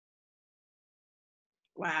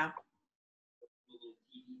 Wow.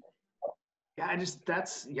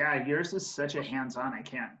 Yeah, yours is such a hands-on. I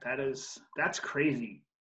can't. That's crazy.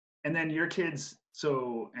 And then your kids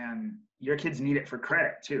need it for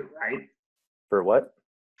credit too, right? For what?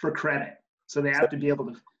 For credit. So they have to be able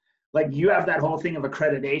to, like, you have that whole thing of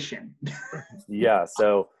accreditation. Yeah.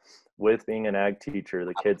 So with being an ag teacher,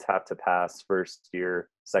 the kids have to pass first year,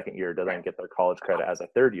 second year to then get their college credit as a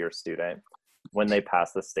third year student when they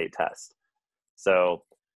pass the state test. So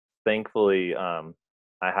thankfully, I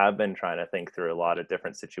have been trying to think through a lot of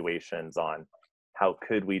different situations on how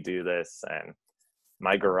could we do this. And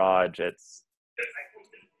my garage, it's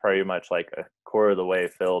pretty much like a quarter of the way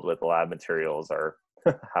filled with lab materials. Our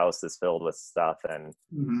house is filled with stuff, and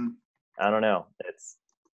I don't know. It's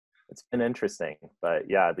been interesting, but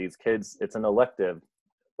yeah, these kids, it's an elective,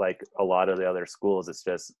 like a lot of the other schools. It's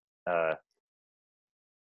just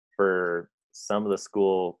for some of the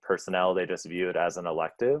school personnel, they just view it as an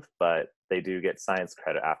elective, but they do get science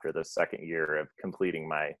credit after the second year of completing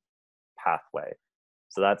my pathway.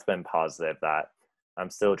 So that's been positive, that I'm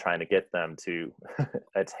still trying to get them to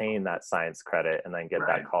attain that science credit and then get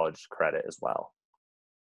that college credit as well.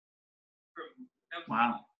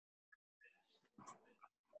 Wow.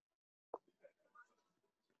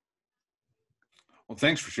 Well,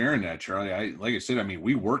 thanks for sharing that, Charlie. Like I said, I mean,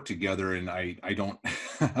 we work together, and I don't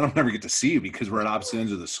I don't ever get to see you because we're at opposite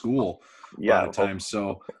ends of the school a lot of times.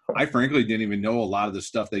 So I frankly didn't even know a lot of the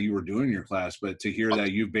stuff that you were doing in your class, but to hear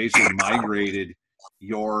that you've basically migrated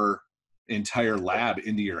your entire lab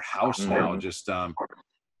into your house now, just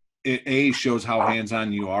it shows how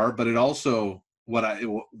hands-on you are, but it also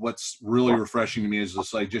what's really refreshing to me is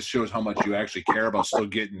just shows how much you actually care about still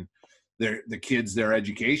getting the kids their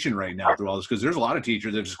education right now through all this, because there's a lot of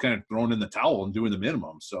teachers that are just kind of thrown in the towel and doing the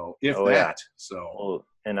minimum. So well,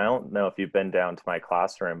 and I don't know if you've been down to my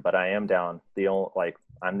classroom, but I am down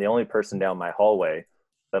I'm the only person down my hallway.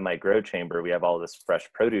 But my grow chamber, we have all this fresh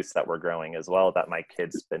produce that we're growing as well that my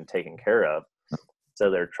kids been taking care of. So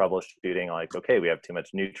they're troubleshooting, like, okay, we have too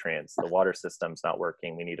much nutrients, the water system's not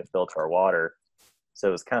working, we need to filter our water. So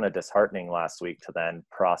it was kind of disheartening last week to then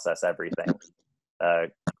process everything.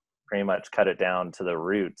 Pretty much cut it down to the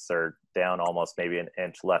roots, or down almost maybe an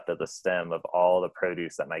inch left of the stem of all the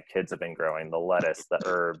produce that my kids have been growing, the lettuce, the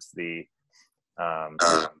herbs, the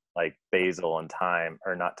like basil and thyme,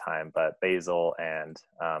 or not thyme, but basil and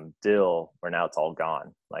dill, where now it's all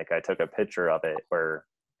gone. Like, I took a picture of it where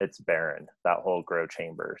it's barren, that whole grow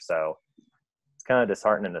chamber. So it's kind of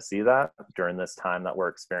disheartening to see that during this time that we're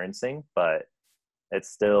experiencing, but it's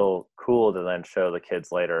still cool to then show the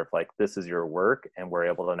kids later of like, this is your work, and we're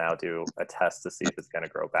able to now do a test to see if it's going to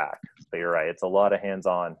grow back. But you're right, it's a lot of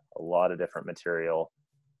hands-on, a lot of different material,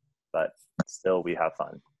 but still we have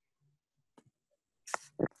fun.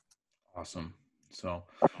 Awesome. So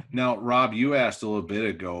now, Rob, you asked a little bit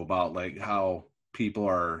ago about like how people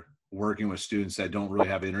are working with students that don't really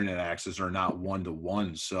have internet access or not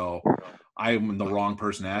one-to-one. So I'm the wrong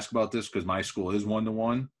person to ask about this because my school is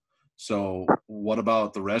one-to-one. So what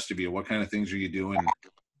about the rest of you? What kind of things are you doing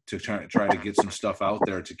to try to get some stuff out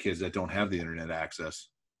there to kids that don't have the internet access?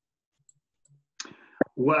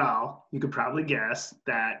 Well, you could probably guess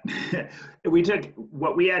that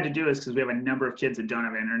what we had to do is, because we have a number of kids that don't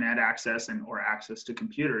have internet access or access to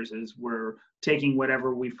computers, is we're taking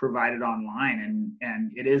whatever we've provided online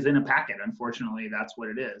and it is in a packet. Unfortunately, that's what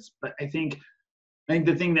it is. But I think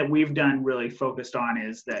the thing that we've done really focused on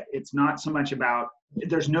is that it's not so much about,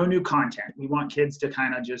 there's no new content. We want kids to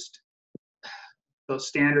kind of just, those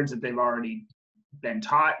standards that they've already been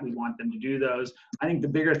taught, we want them to do those. I think the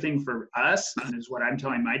bigger thing for us, and is what I'm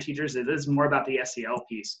telling my teachers, is it's more about the SEL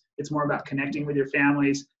piece. It's more about connecting with your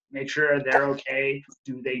families, make sure they're okay.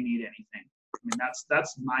 Do they need anything? I mean,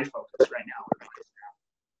 that's my focus right now.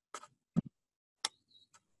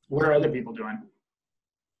 What are other people doing?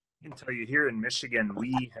 I can tell you, here in Michigan,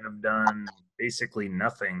 we have done basically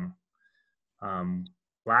nothing.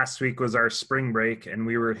 Last week was our spring break, and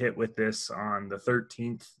we were hit with this on the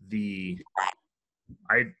 13th.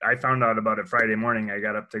 I found out about it Friday morning. I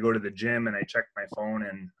got up to go to the gym, and I checked my phone,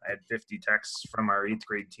 and I had 50 texts from our 8th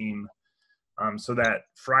grade team. So that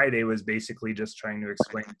Friday was basically just trying to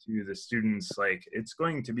explain to the students, like, it's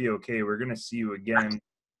going to be okay. We're going to see you again.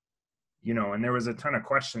 And there was a ton of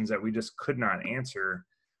questions that we just could not answer.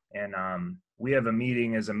 And we have a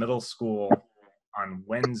meeting as a middle school on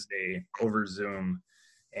Wednesday over Zoom,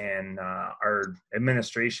 and our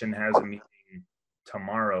administration has a meeting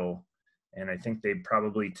tomorrow, and I think they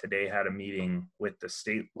probably today had a meeting with the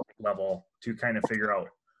state level to kind of figure out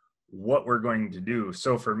what we're going to do.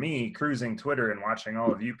 So for me, cruising Twitter and watching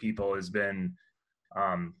all of you people has been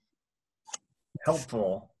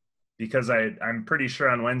helpful, because I'm pretty sure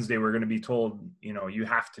on Wednesday we're going to be told, you know, you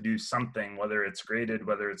have to do something, whether it's graded,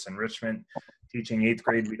 whether it's enrichment. Teaching 8th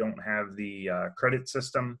grade, we don't have the credit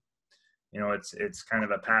system. You know, it's kind of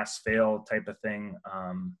a pass-fail type of thing.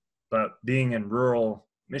 But being in rural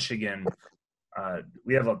Michigan,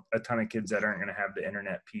 we have a ton of kids that aren't going to have the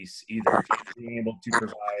internet piece either. Being able to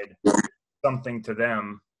provide something to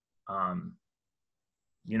them,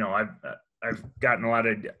 you know, I've gotten a lot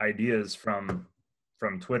of ideas from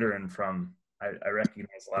Twitter and from I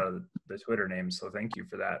recognize a lot of the Twitter names, so thank you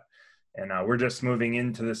for that. And we're just moving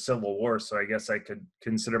into the Civil War, so I guess I could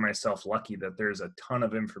consider myself lucky that there's a ton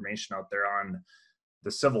of information out there on the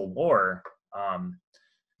Civil War.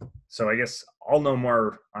 So I guess I'll know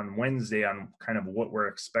more on Wednesday on kind of what we're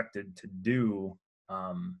expected to do.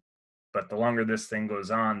 But the longer this thing goes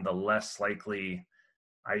on, the less likely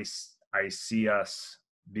I see us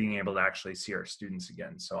being able to actually see our students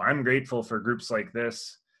again. So I'm grateful for groups like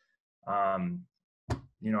this.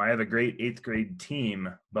 You know, I have a great 8th grade team,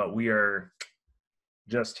 but we are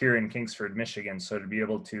just here in Kingsford, Michigan. So to be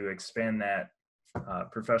able to expand that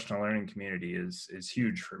professional learning community is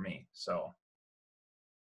huge for me. So.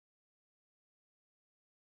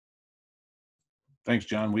 Thanks,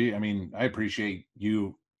 John. I appreciate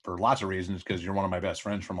you for lots of reasons, because you're one of my best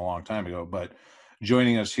friends from a long time ago, but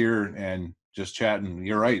joining us here and just chatting,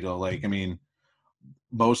 you're right, though. Like, I mean,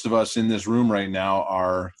 most of us in this room right now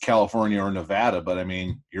are California or Nevada, but I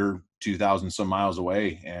mean, you're 2,000 some miles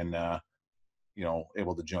away and, you know,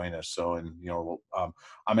 able to join us. So, and, you know,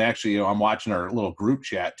 I'm actually, I'm watching our little group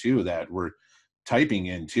chat too, that we're typing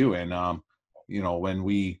in too. And, you know, when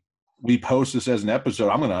we post this as an episode,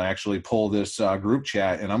 I'm going to actually pull this group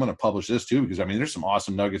chat and I'm going to publish this too, because I mean, there's some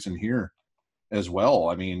awesome nuggets in here as well.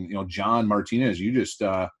 I mean, you know, John Martinez, you just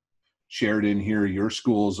shared in here your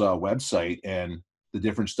school's website and the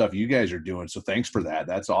different stuff you guys are doing. So thanks for that.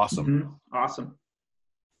 That's awesome. Mm-hmm. Awesome.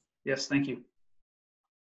 Yes. Thank you.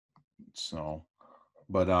 So,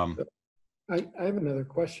 but I have another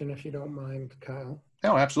question, if you don't mind, Kyle.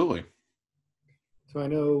 Oh, absolutely. So I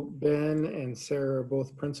know Ben and Sarah are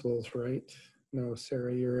both principals, right? No,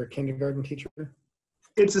 Sarah, you're a kindergarten teacher?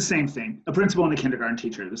 It's the same thing. A principal and a kindergarten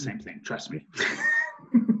teacher are the same thing. Trust me.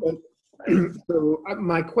 So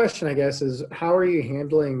my question, I guess, is how are you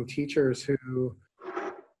handling teachers who,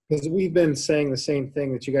 because we've been saying the same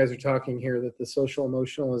thing that you guys are talking here, that the social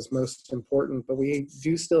emotional is most important, but we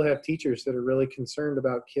do still have teachers that are really concerned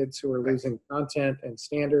about kids who are losing content and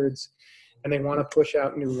standards, and they want to push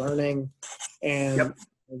out new learning and are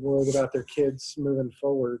worried about their kids moving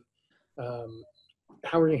forward.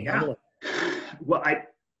 How are you handling it? Well, I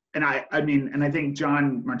think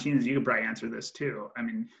John Martinez, you could probably answer this too. I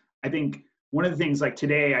mean, I think one of the things, like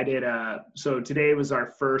today I did so today was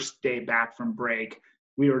our first day back from break.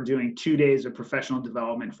 We were doing 2 days of professional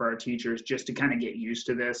development for our teachers just to kind of get used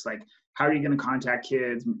to this. Like, how are you going to contact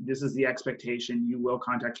kids? This is the expectation. You will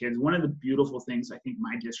contact kids. One of the beautiful things I think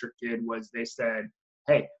my district did was they said,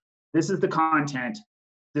 hey, this is the content.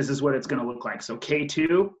 This is what it's going to look like. So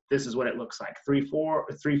K2, this is what it looks like. 3-4,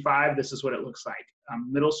 3-5, this is what it looks like.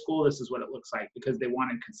 Middle school, this is what it looks like, because they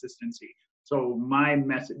wanted consistency. So my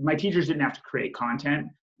teachers didn't have to create content.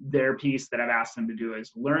 Their piece that I've asked them to do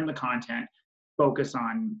is learn the content, focus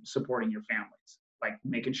on supporting your families, like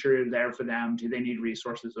making sure you're there for them. Do they need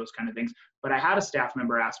resources? Those kind of things. But I had a staff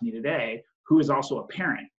member ask me today, who is also a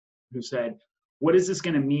parent, who said, what is this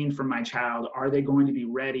going to mean for my child? Are they going to be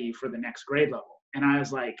ready for the next grade level? And I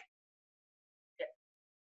was like,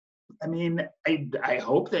 I mean, I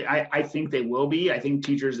hope that, I think they will be. I think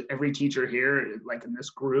teachers, every teacher here, like in this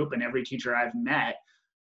group, and every teacher I've met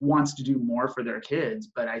wants to do more for their kids.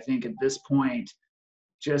 But I think at this point,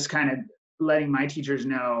 just kind of letting my teachers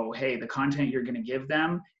know, hey, the content you're going to give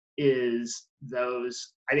them is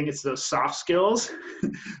those, I think it's those soft skills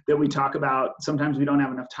that we talk about. Sometimes we don't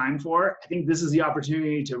have enough time for. I think this is the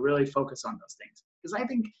opportunity to really focus on those things. Because I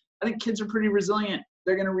think kids are pretty resilient.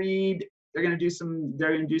 They're going to read, they're going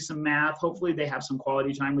to do some math. Hopefully they have some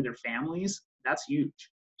quality time with their families. That's huge.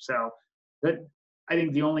 So that, I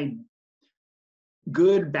think the only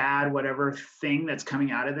good, bad, whatever thing that's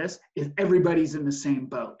coming out of this is everybody's in the same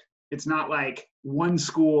boat. It's not like one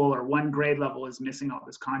school or one grade level is missing all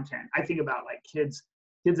this content. I think about like kids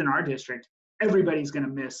in our district, everybody's going to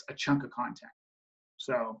miss a chunk of content.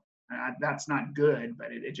 So that's not good, but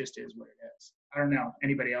it just is what it is. I don't know.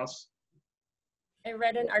 Anybody else? I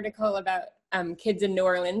read an article about kids in New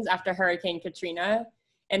Orleans after Hurricane Katrina,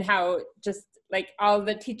 and how just like all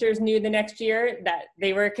the teachers knew the next year that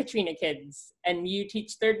they were Katrina kids, and you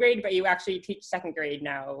teach 3rd grade, but you actually teach 2nd grade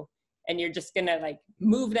now. And you're just gonna like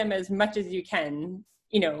move them as much as you can,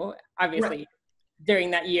 you know, obviously.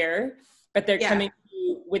 during that year, but they're Yeah. coming to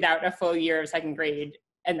you without a full year of second grade,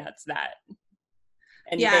 and that's that.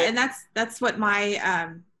 And yeah, and that's what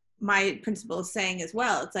my my principal is saying as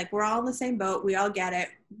well. It's like we're all in the same boat. We all get it,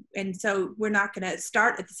 and so we're not going to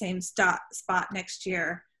start at the same spot next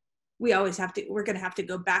year. We always have to. We're going to have to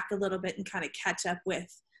go back a little bit and kind of catch up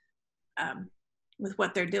with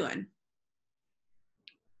what they're doing.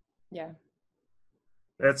 Yeah.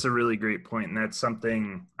 That's a really great point, and that's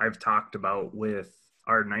something I've talked about with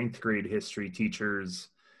our 9th grade history teachers,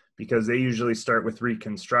 because they usually start with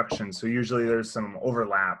Reconstruction. So usually there's some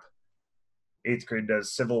overlap. 8th grade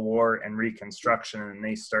does Civil War and Reconstruction, and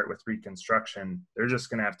they start with Reconstruction. They're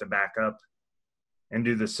just going to have to back up and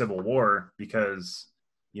do the Civil War, because,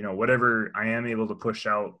 you know, whatever I am able to push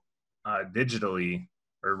out digitally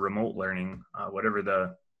or remote learning, whatever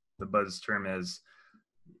the buzz term is,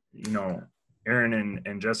 you know, Aaron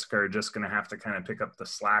and Jessica are just going to have to kind of pick up the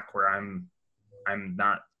slack where I'm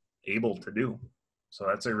not able to do. So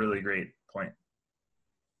that's a really great point.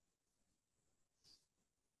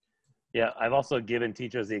 Yeah, I've also given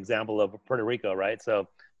teachers the example of Puerto Rico, right? So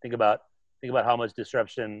think about how much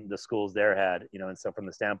disruption the schools there had, you know, and so from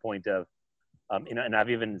the standpoint of, you know, and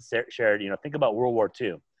I've even shared, you know, think about World War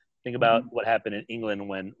II. Think about what happened in England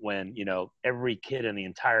when you know, every kid in the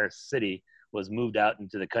entire city was moved out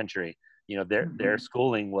into the country. You know, their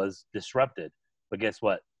schooling was disrupted, but guess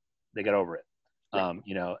what? They got over it.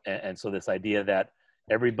 You know, and so this idea that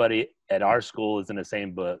everybody at our school is in the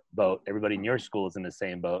same boat, everybody in your school is in the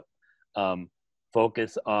same boat.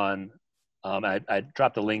 Focus on, I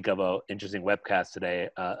dropped a link of an interesting webcast today,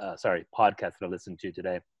 podcast that I listened to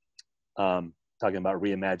today, talking about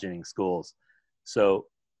reimagining schools. So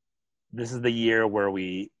this is the year where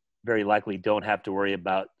we very likely don't have to worry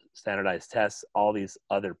about standardized tests, all these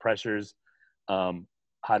other pressures. How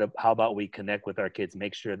about we connect with our kids,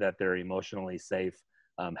 make sure that they're emotionally safe,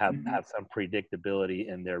 have some predictability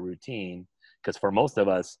in their routine, because for most of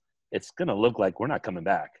us, it's going to look like we're not coming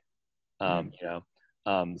back. You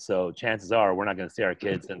know, so chances are we're not going to see our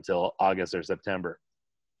kids until August or September.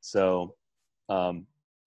 So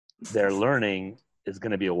their learning is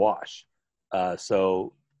going to be a wash.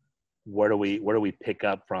 So where do we pick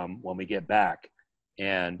up from when we get back?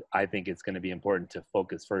 And I think it's going to be important to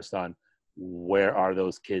focus first on where are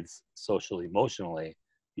those kids socially, emotionally,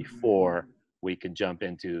 before we can jump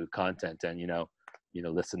into content and, you know,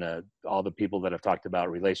 listen to all the people that have talked about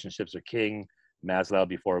relationships are king, Maslow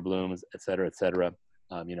before Bloom's, et cetera, et cetera.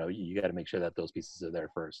 You know, you got to make sure that those pieces are there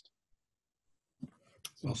first.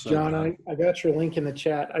 Well said, John, I got your link in the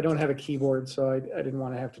chat. I don't have a keyboard, so I didn't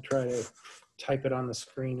want to have to try to type it on the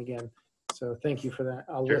screen again. So thank you for that.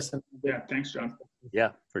 I'll listen. Yeah, thanks, John.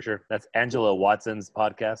 Yeah, for sure. That's Angela Watson's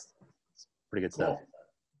podcast. It's pretty good stuff.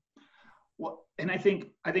 Well, and I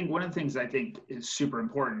think one of the things I think is super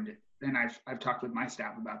important, and I've talked with my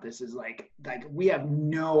staff about this, is like we have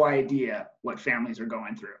no idea what families are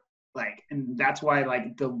going through. Like, and that's why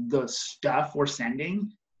like the stuff we're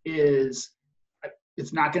sending is,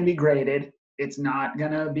 it's not going to be graded. It's not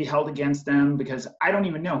going to be held against them, because I don't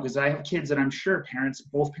even know, because I have kids that I'm sure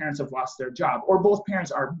both parents have lost their job, or both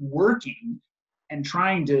parents are working and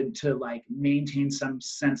trying to like maintain some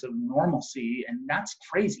sense of normalcy. And that's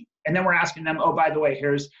crazy. And then we're asking them, oh, by the way,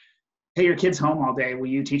 hey, your kid's home all day. Will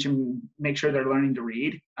you teach them, make sure they're learning to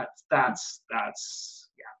read? That's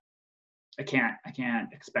yeah. I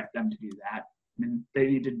can't expect them to do that. I mean, they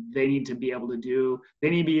need to be able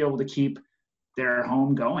to keep their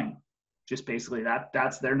home going. Just basically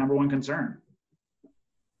that's their number one concern.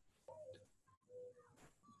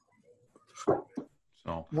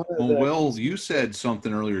 So, well, Will, you said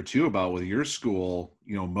something earlier too about with your school,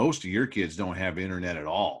 you know, most of your kids don't have internet at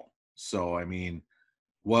all. So, I mean,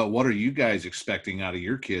 what are you guys expecting out of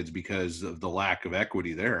your kids because of the lack of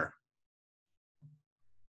equity there?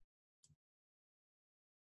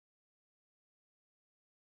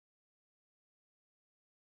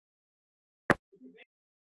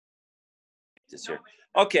 This year.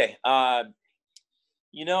 Okay.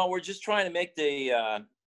 You know, we're just trying to make the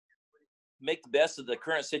best of the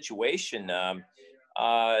current situation. You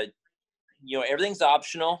know, everything's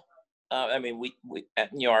optional. I mean, we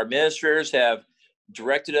you know, our administrators have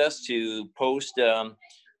directed us to post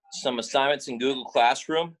some assignments in Google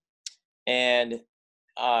Classroom, and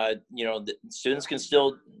you know, the students can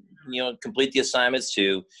still, you know, complete the assignments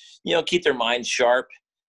to, you know, keep their minds sharp.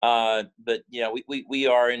 But you know, we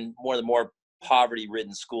are in one of the more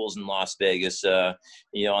poverty-ridden schools in Las Vegas,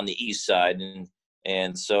 you know, on the east side,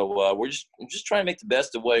 and so we're just trying to make the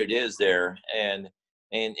best of what it is there, and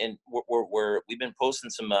we've been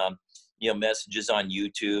posting some you know, messages on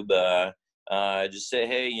YouTube, just say,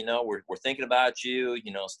 hey, we're thinking about you,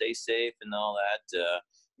 stay safe and all that.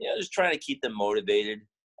 Just trying to keep them motivated.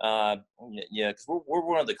 Because we're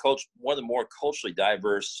one of the more culturally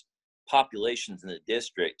diverse populations in the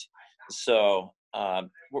district. So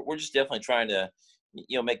we're just definitely trying to,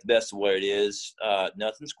 make the best of what it is.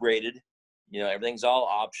 Nothing's graded. Everything's all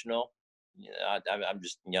optional. I'm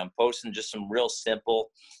just, I'm posting just some real simple,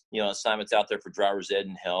 assignments out there for driver's ed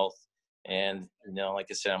and health. And, like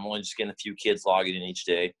I said, I'm only just getting a few kids logging in each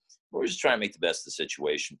day. We're just trying to make the best of the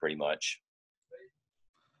situation pretty much.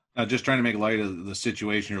 Just trying to make light of the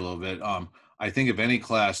situation here a little bit. I think if any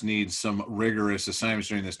class needs some rigorous assignments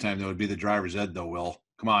during this time, that would be the driver's ed though, Will.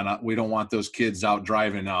 Come on. We don't want those kids out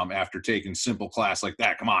driving after taking simple class like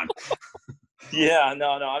that. Come on. Yeah,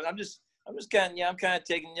 no. I'm just kind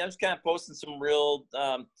of posting some real,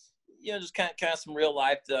 just kind of some real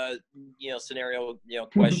life, scenario,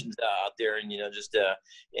 questions out there, and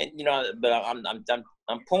but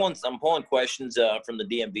I'm pulling questions from the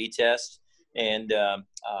DMV test, and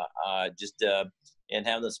and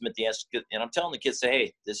having them submit the answer. And I'm telling the kids, say,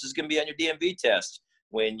 hey, this is going to be on your DMV test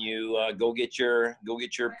when you go get your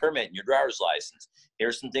permit and your driver's license.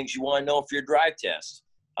 Here's some things you want to know for your drive test.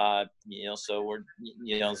 So we're,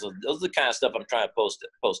 so those are the kind of stuff I'm trying to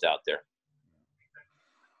post out there.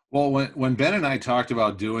 Well, when Ben and I talked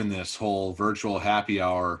about doing this whole virtual happy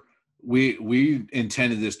hour, we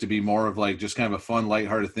intended this to be more of like just kind of a fun,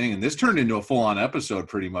 lighthearted thing, and this turned into a full-on episode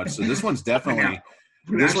pretty much. So this one's definitely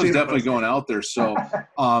going out there. So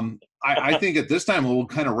I think at this time we'll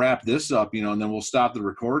kind of wrap this up, and then we'll stop the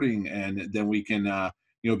recording, and then we can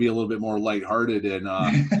be a little bit more lighthearted and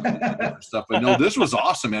stuff. But no, this was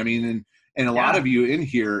awesome. I mean, and a lot of you in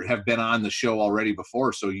here have been on the show already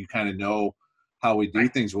before, so you kind of know how we do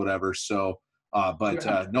things, whatever. So,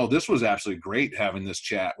 no, this was absolutely great having this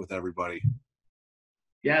chat with everybody.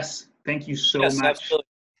 Yes. Thank you so much. Absolutely.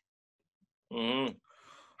 Mm-hmm.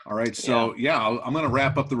 All right. So I'm going to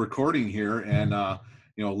wrap up the recording here, and,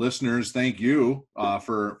 listeners, thank you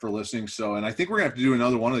for listening. So, and I think we're gonna have to do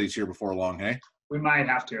another one of these here before long. Hey, we might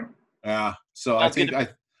have to. Yeah. So I think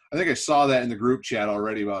I saw that in the group chat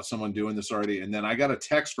already about someone doing this already. And then I got a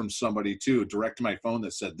text from somebody too, direct to my phone,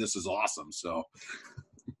 that said, this is awesome. So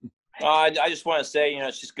I just want to say,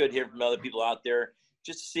 it's just good to hear from other people out there,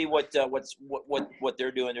 just to see what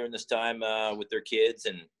they're doing during this time with their kids,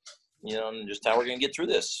 and, and just how we're going to get through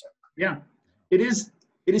this. Yeah, it is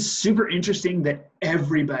super interesting that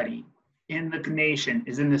everybody in the nation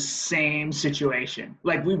is in the same situation.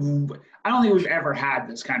 Like I don't think we've ever had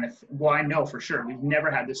this kind of, well, I know for sure we've never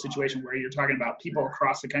had this situation where you're talking about people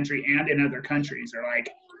across the country and in other countries are like,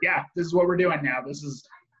 yeah, this is what we're doing now.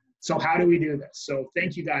 So how do we do this? So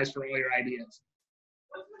thank you guys for all your ideas.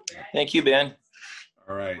 Thank you, Ben.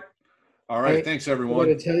 All right. Thanks, everyone. I'm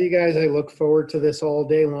going to tell you guys I look forward to this all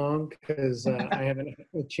day long, because I haven't had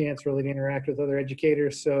a chance really to interact with other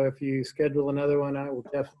educators. So if you schedule another one, I will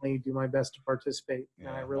definitely do my best to participate.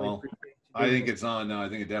 Yeah, I really appreciate it. I think it's on now. I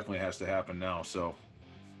think it definitely has to happen now. So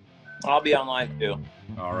I'll be online too.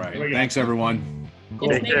 All right. Thanks, everyone.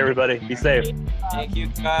 Take care, everybody. Be safe. Thank you,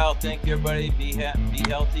 Kyle. Thank you, everybody. Be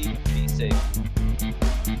healthy. Be safe.